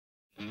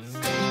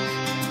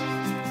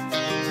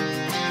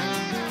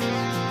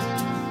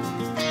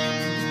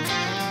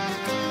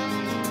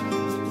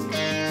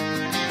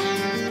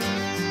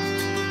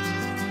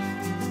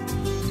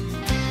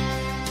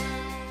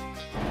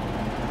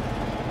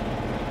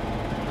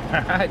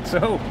Alright,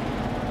 so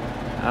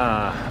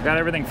got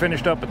everything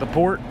finished up at the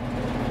port.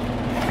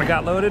 We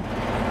got loaded.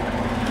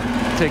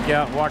 Take you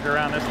out and walk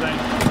around this thing.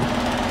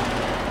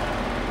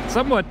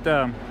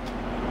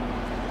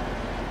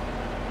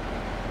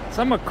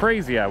 Somewhat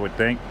crazy, I would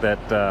think,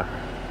 that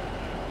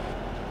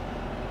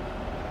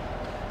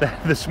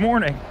that this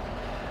morning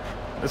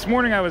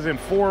I was in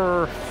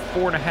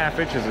 4.5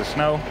 inches of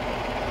snow,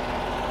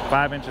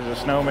 5 inches of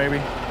snow maybe,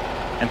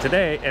 and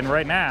today and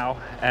right now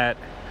at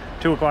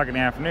 2 o'clock in the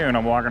afternoon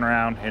I'm walking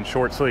around in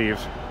short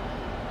sleeves,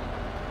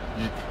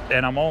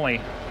 and I'm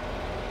only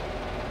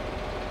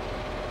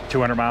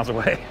 200 miles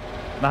away.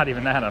 Not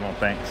even that, I don't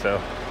think. So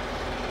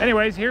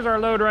anyways, here's our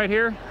load right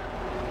here.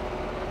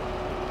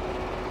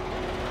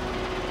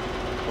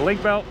 The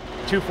link belt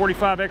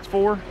 245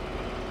 X4.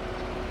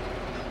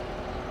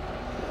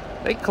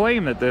 They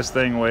claim that this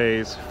thing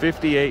weighs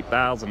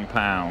 58,000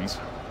 pounds.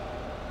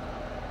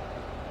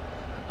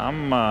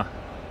 I'm not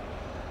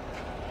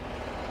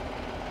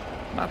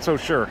so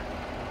sure.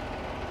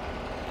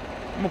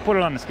 I'm gonna put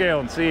it on the scale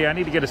and see. I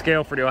need to get a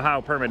scale for the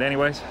Ohio permit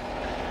anyways.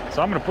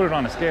 So I'm gonna put it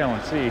on the scale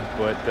and see,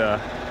 but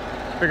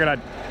figured I'd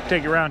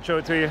take you around, show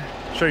it to you,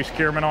 show you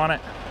securement on it.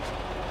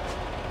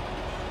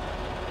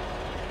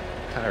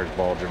 Tire's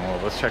bulging a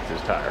little. Let's check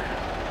this tire.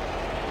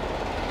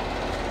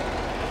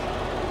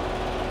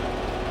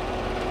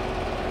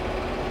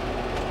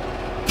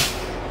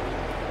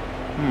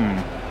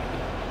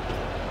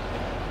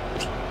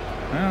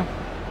 Well,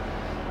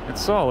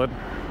 it's solid.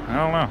 I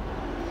don't know.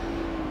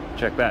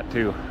 Check that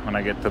too when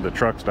I get to the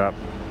truck stop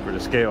for the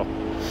scale.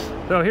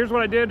 So here's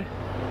what I did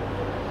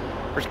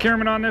for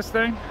securement on this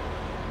thing.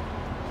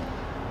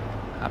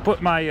 I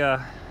put my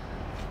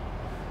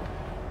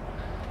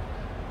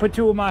put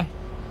 2 of my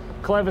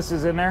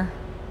clevises in there.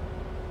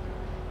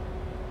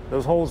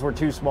 Those holes were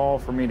too small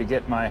for me to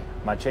get my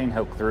chain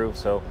hook through,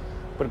 so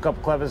put a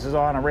couple clevises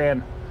on. I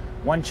ran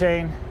 1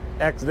 chain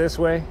X this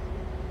way,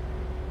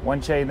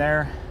 1 chain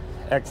there,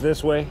 X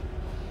this way,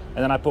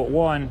 and then I put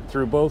 1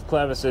 through both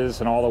clevises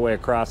and all the way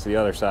across to the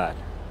other side.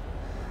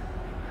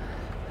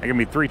 That gave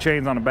me 3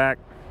 chains on the back.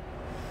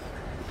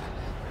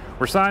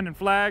 We're signed and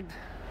flagged.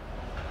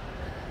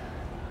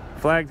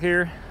 Flagged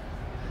here.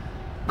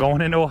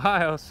 Going into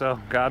Ohio, so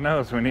God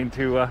knows we need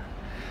to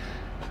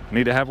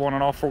have one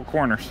on all 4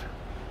 corners.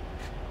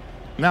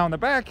 Now in the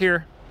back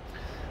here,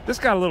 this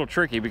got a little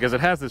tricky because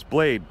it has this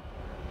blade,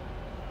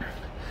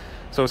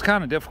 so it's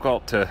kind of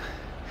difficult to,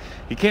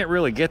 you can't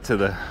really get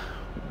to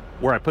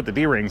where I put the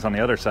D-rings on the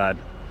other side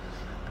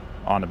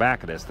on the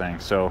back of this thing.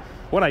 So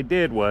what I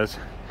did was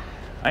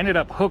I ended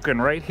up hooking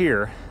right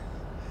here,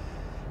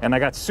 and I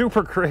got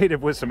super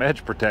creative with some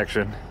edge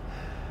protection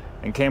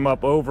and came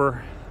up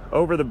over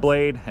the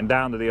blade and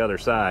down to the other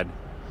side,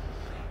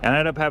 and I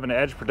ended up having to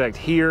edge protect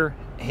here,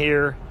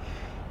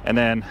 and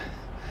then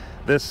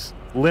this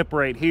lip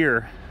right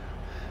here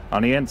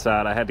on the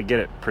inside, I had to get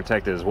it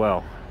protected as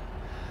well.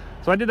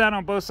 So I did that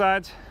on both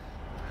sides.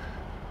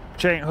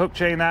 Hook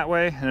chain that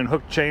way, and then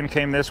hook chain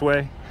came this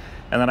way,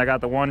 and then I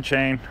got the 1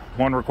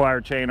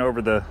 required chain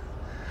over the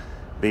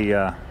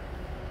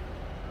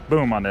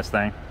boom on this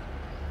thing.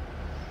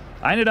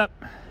 I ended up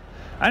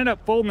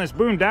folding this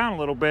boom down a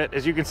little bit.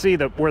 As you can see,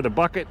 where the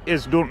bucket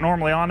is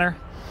normally on there,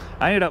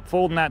 I ended up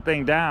folding that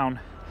thing down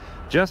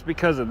just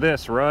because of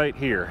this right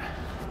here,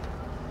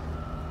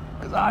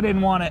 because I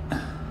didn't want it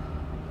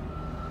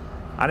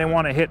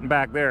hitting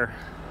back there.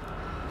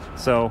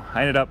 So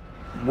I ended up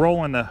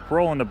rolling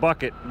the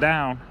bucket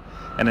down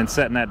and then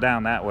setting that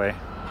down that way.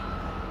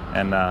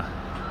 And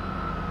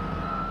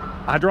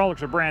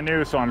hydraulics are brand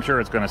new, so I'm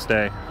sure it's going to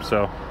stay.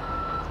 So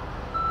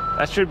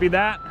that should be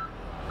that.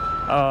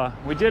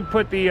 We did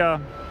put the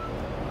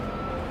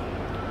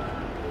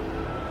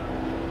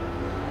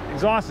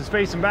exhaust is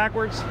facing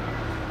backwards.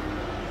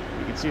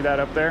 You can see that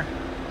up there.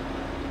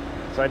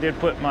 So I did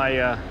put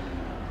my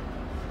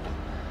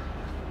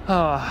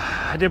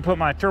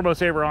turbo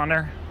saver on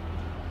there.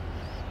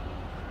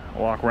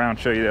 Walk around,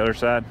 show you the other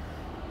side.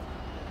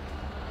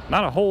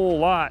 Not a whole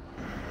lot.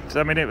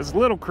 I mean, it was a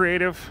little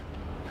creative.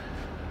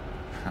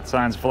 That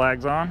signs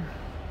flags on.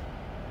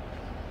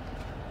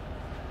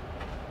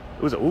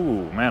 It was,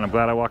 ooh, man, I'm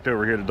glad I walked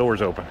over here. The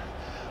door's open.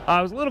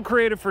 I was a little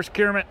creative for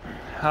securement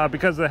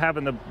because of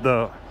having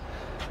the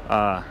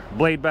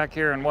blade back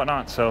here and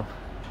whatnot. So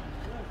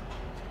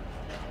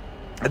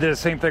I did the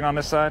same thing on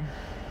this side.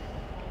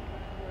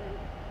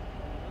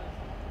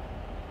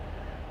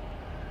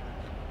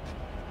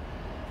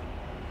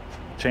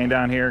 Chain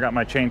down here, got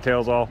my chain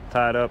tails all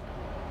tied up.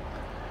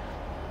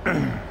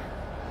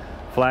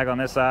 Flag on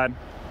this side.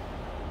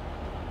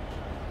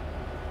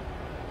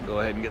 Go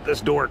ahead and get this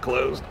door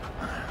closed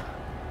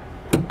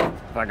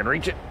if I can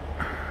reach it.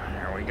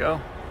 There we go.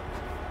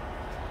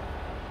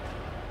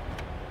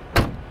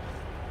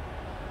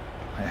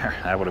 There,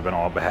 that would have been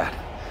all bad.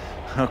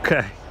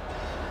 Okay,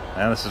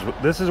 and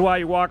this is why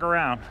you walk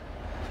around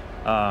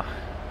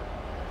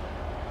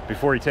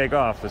before you take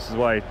off. This is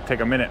why you take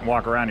a minute and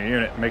walk around your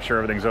unit and make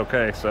sure everything's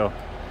okay. So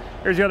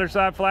here's the other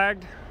side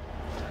flagged.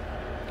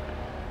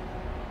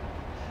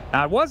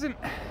 Now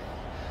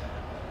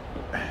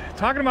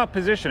talking about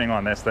positioning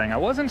on this thing, I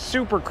wasn't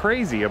super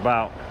crazy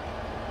about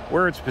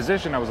where it's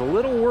positioned. I was a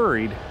little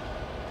worried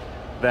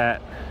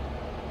that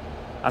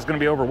I was going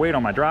to be overweight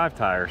on my drive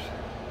tires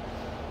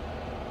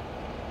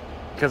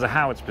because of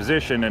how it's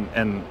positioned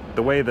and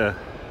the way the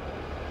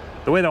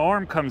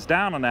arm comes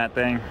down on that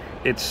thing.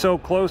 It's so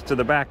close to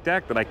the back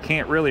deck that I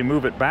can't really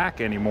move it back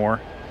anymore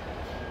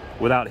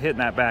without hitting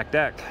that back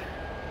deck.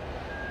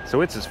 So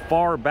it's as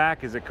far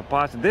back as it could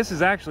possibly. This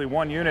is actually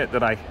one unit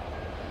that I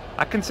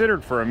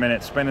considered for a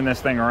minute spinning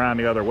this thing around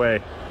the other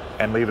way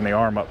and leaving the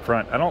arm up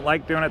front. I don't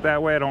like doing it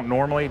that way. I don't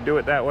normally do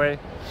it that way.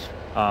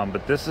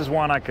 But this is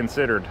one I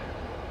considered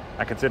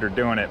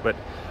doing it. But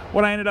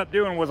what I ended up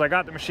doing was I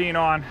got the machine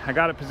on, I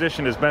got it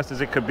positioned as best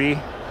as it could be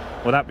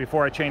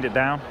before I chained it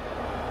down.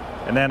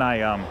 And then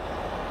I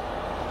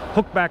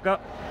hooked back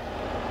up,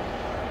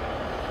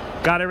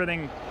 got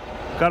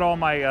all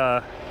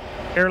my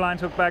air lines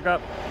hooked back up,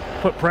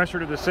 put pressure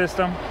to the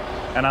system,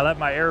 and I let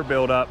my air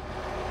build up.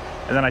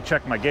 And then I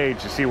checked my gauge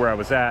to see where I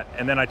was at.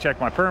 And then I checked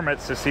my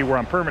permits to see where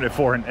I'm permitted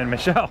for. And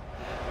Michelle,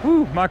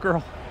 whoo, my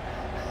permit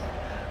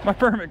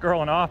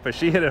girl in office,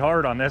 she hit it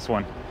hard on this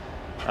one.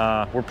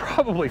 We're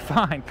probably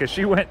fine because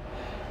she went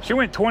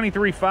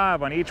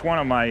 23.5 on each one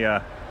of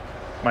my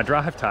my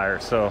drive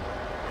tires. So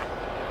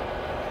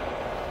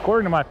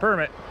according to my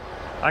permit,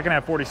 I can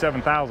have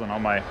 47,000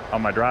 on my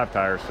drive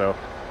tires. So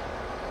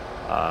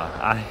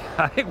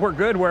I think we're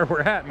good where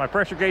we're at. My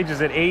pressure gauge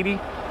is at 80.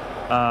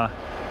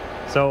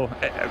 So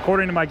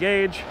according to my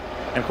gauge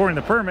and according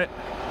to the permit,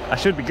 I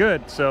should be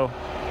good. So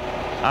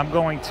I'm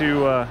going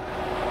to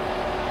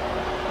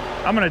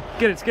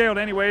get it scaled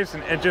anyways,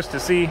 and just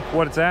to see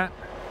what it's at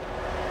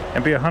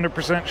and be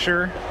 100%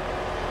 sure.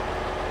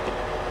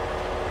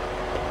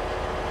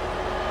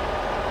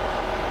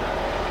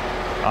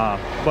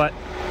 But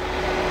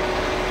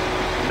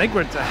I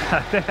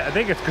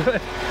think it's good.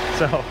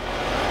 So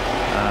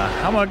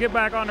I'm gonna get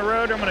back on the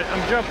road.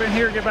 I'm jump in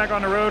here, get back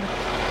on the road.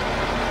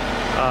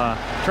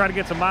 Try to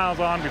get some miles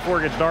on before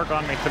it gets dark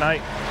on me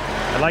tonight.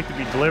 I'd like to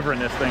be delivering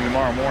this thing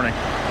tomorrow morning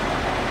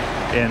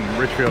in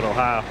Richfield,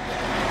 Ohio.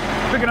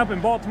 Picking up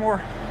in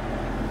Baltimore.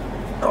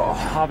 Oh,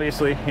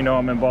 obviously, you know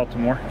I'm in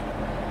Baltimore.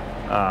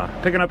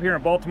 Picking up here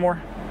in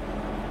Baltimore.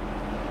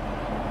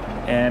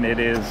 And it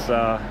is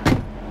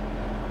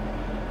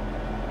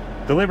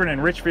delivered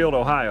in Richfield,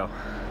 Ohio.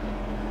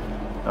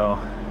 Oh,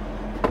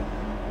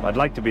 I'd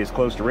like to be as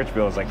close to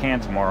Richfield as I can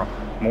tomorrow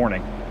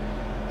morning.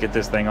 Get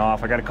this thing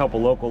off. I got a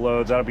couple local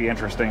loads. That'll be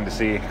interesting to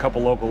see. A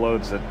couple local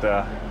loads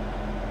that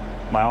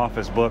my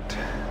office booked.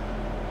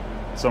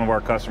 Some of our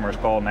customers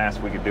called and asked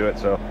if we could do it,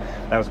 so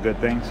that was a good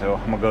thing. So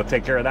I'm gonna go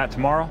take care of that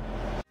tomorrow.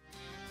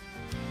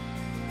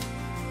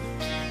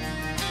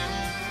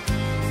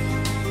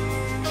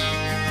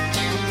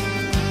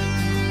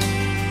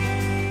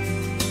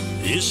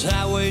 This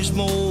highway's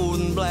more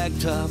than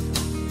blacktop.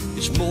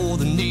 It's more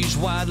than these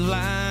white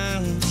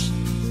lines.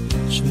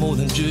 It's more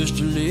than just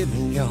a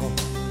living, y'all.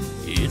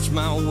 It's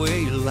my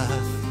way of life.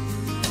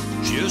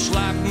 Just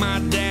like my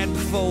dad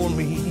before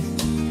me,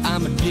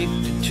 I'm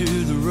addicted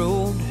to the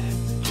road.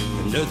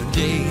 Another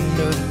day,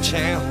 another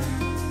town,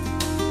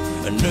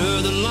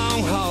 another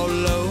long haul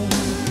load.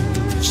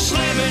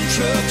 Slamming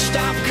trucks,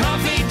 stop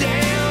coffee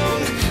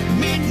down.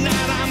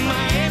 Midnight, I'm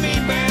Miami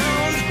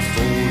bound.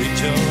 40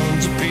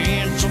 tons of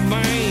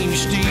Pennsylvania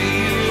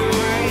steel.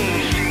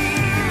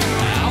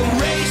 I'll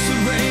race the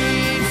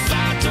rain,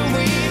 fight the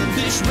wind.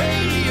 This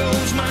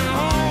radio's my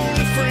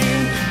only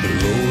friend. But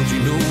Lord, you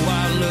know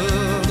I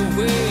love the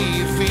way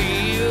it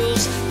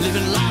feels,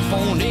 living life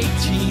on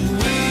 18 wheels.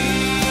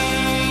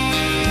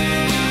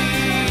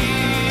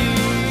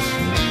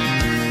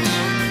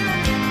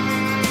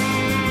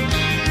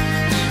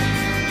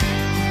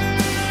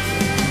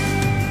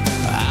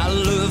 I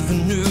love the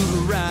new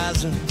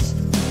horizons,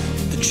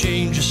 the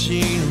change of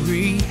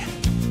scenery.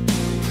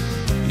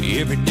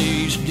 Every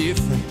day's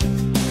different,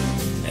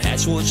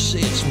 that's what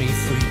sets me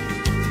free.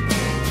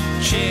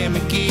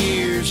 Jamming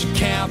gears,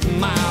 counting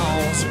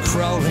miles,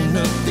 crawling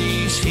up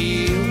these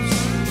hills.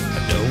 I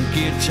don't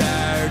get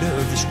tired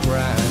of this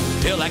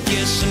grind. Hell, I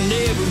guess I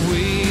never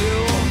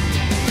will.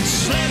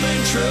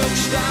 Slamming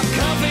trucks, stop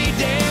coffee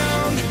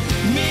down.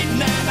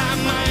 Midnight, I'm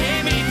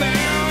Miami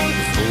bound.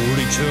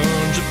 40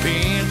 tons of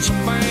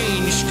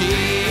Pennsylvania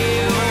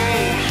steel.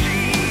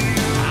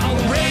 I'll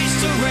race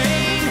the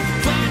rain,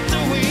 fight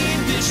the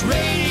wind. This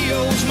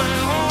radio's my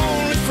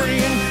only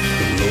friend.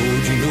 But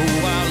Lord, you know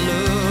I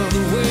love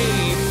the way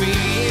it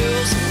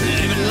feels,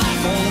 living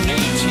life on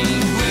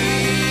 18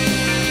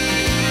 wheels.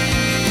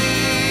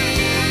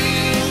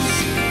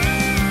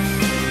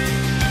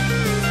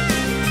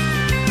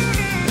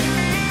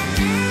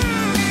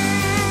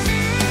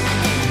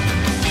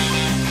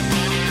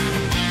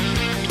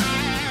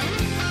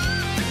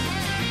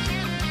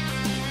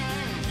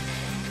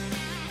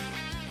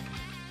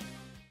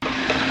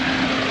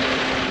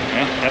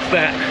 Well, that's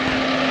that.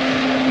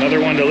 Another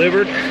one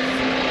delivered.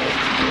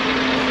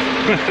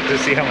 To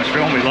see how much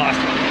film we lost.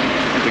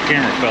 The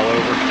camera fell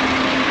over.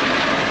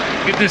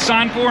 Get this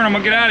sign for and I'm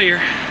gonna get out of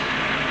here.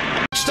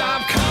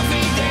 Stop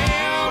coffee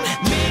down.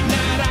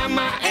 Midnight, I'm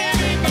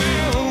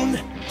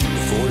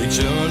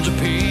tons of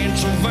pain.